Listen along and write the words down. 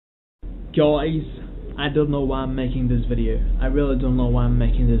Guys, I don't know why I'm making this video. I really don't know why I'm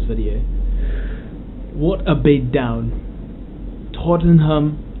making this video. What a beat down.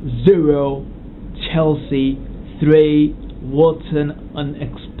 Tottenham 0, Chelsea 3. What an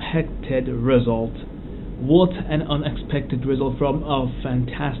unexpected result. What an unexpected result from a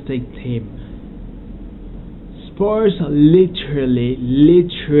fantastic team. Spurs literally,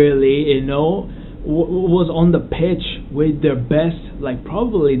 was on the pitch with their best, like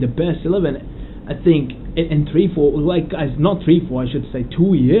probably the best 11, I think, in 3-4, like guys, not 3-4, I should say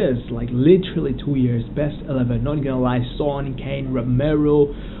 2 years, like literally 2 years, best 11, not gonna lie. Son, Kane, Romero,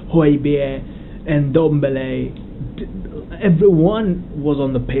 Højbjerg, and Ndombele, everyone was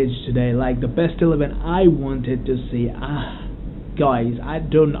on the pitch today, like the best 11 I wanted to see. Guys,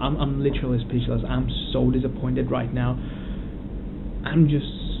 I'm literally speechless. I'm so disappointed right now.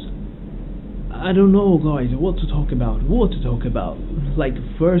 I don't know, guys, what to talk about. Like,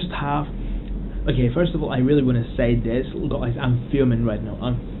 first half. Okay, first of all, I really want to say this, guys. I'm filming right now.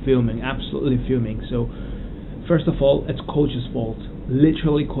 Absolutely filming. So, first of all, it's coach's fault.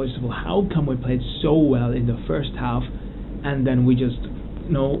 Literally coach's fault. How come we played so well in the first half, and then we just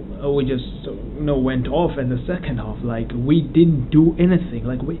went off in the second half? Like, we didn't do anything.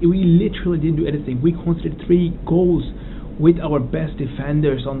 Like, we literally didn't do anything. We conceded 3 goals with our best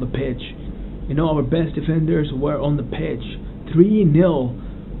defenders on the pitch. Our best defenders were on the pitch. 3-0.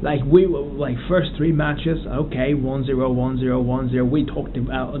 Like, we were, like, first 3 matches, okay, 1-0, 1-0, 1-0. We talked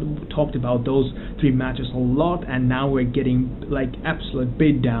about those 3 matches a lot, and now we're getting, like, absolute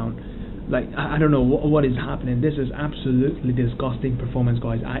beat down. Like, I don't know what is happening. This is absolutely disgusting performance,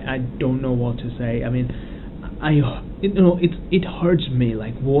 guys. I don't know what to say. I mean, it hurts me,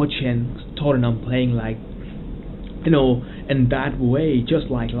 like, watching Tottenham playing, like, in that way,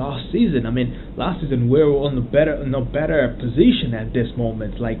 just like last season. I mean, last season we were on a better position at this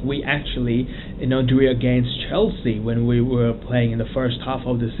moment. Like, we actually, drew against Chelsea when we were playing in the first half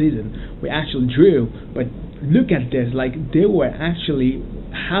of the season. We actually drew, but look at this. Like, they were actually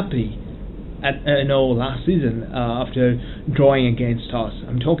happy at last season after drawing against us.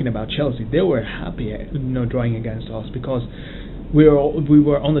 I'm talking about Chelsea. They were happy, drawing against us, because we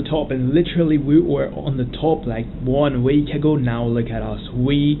were on the top, and literally we were on the top like 1 week ago. Now look at us,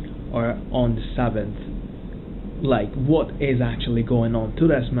 we are on the 7th. Like, what is actually going on to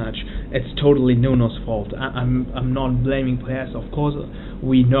this match? It's totally Nuno's fault. I'm not blaming players. Of course,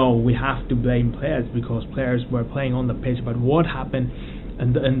 we know we have to blame players because players were playing on the pitch. But what happened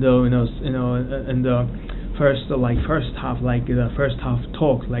in the first half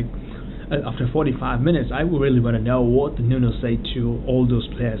talk, like, after 45 minutes, I really want to know what Nuno said to all those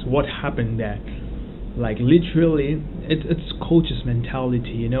players. What happened there? Like, literally, it's coach's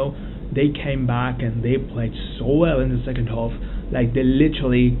mentality, They came back and they played so well in the second half. Like, they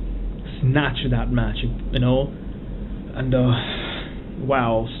literally snatched that match, And,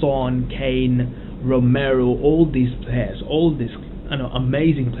 wow, Son, Kane, Romero, all these players, all these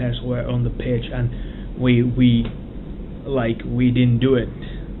amazing players were on the pitch, and we didn't do it.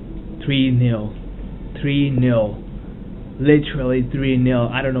 3-0, literally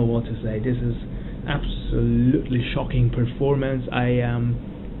 3-0. I don't know what to say. This is absolutely shocking performance. I'm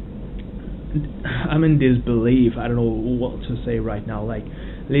in disbelief. I don't know what to say right now. Like,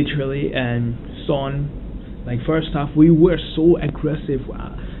 literally, and Son, like, first half we were so aggressive.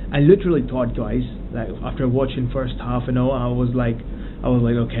 I literally thought, guys, like, after watching first half, I was like,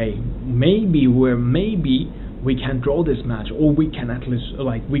 okay, maybe we can draw this match, or we can at least,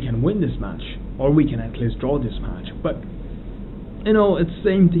 we can win this match, or we can at least draw this match. But, it's the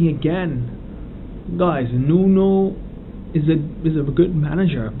same thing again. Guys, Nuno is a good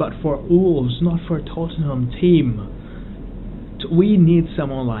manager, but for Wolves, not for Tottenham team. We need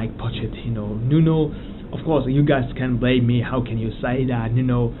someone like Pochettino. Nuno, of course, you guys can blame me. How can you say that,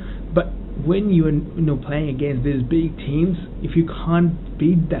 But when you're playing against these big teams, if you can't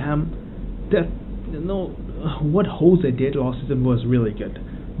beat them, what Jose did last season was really good.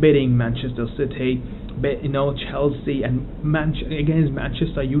 Beating Manchester City, Chelsea, and against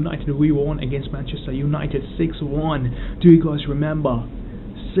Manchester United, we won against Manchester United 6-1. Do you guys remember?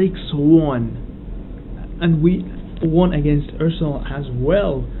 6-1. And we won against Arsenal as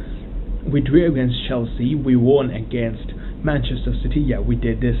well. We drew against Chelsea. We won against Manchester City. Yeah, we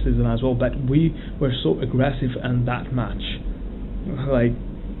did this season as well. But we were so aggressive in that match.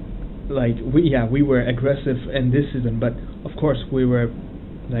 We were aggressive in this season, but of course we were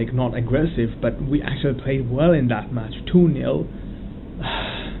not aggressive, but we actually played well in that match, 2-0.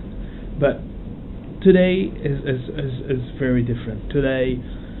 But today is very different. Today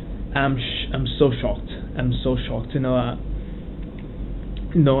I'm so shocked.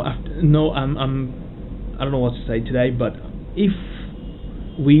 no, after, no, I don't know what to say today, but if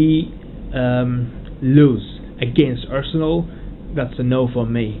we lose against Arsenal, that's a no for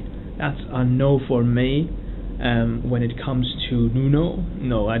me. That's a no for me. When it comes to Nuno,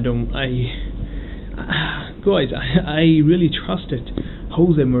 no, I don't. Guys, I really trusted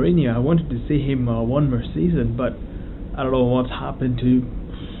Jose Mourinho. I wanted to see him one more season, but I don't know what's happened to,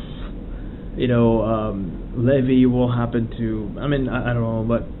 Levy. What happened to? I mean, I don't know,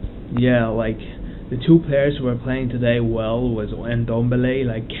 but yeah, like the two players who were playing today well was Ndombele,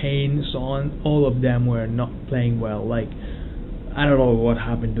 like Kane, Son. All of them were not playing well. Like, I don't know what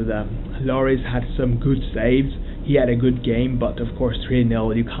happened to them. Lloris had some good saves. He had a good game, but of course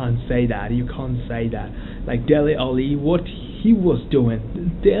 3-0. You can't say that. You can't say that. Like Dele Alli, what he was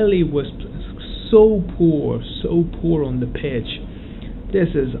doing. Dele was so poor on the pitch.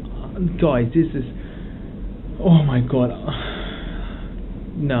 This is, guys. This is. Oh my God.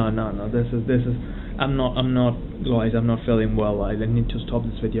 No. This is. I'm not, guys. I'm not feeling well. I need to stop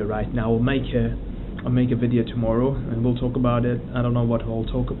this video right now. I'll make a video tomorrow and we'll talk about it. I don't know what I'll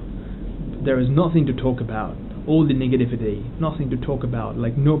talk about. There is nothing to talk about. All the negativity, nothing to talk about.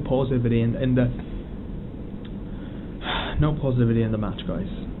 Like no positivity in the match, guys.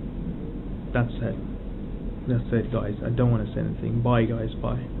 That's it, guys. I don't want to say anything. Bye, guys.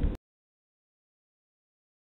 Bye.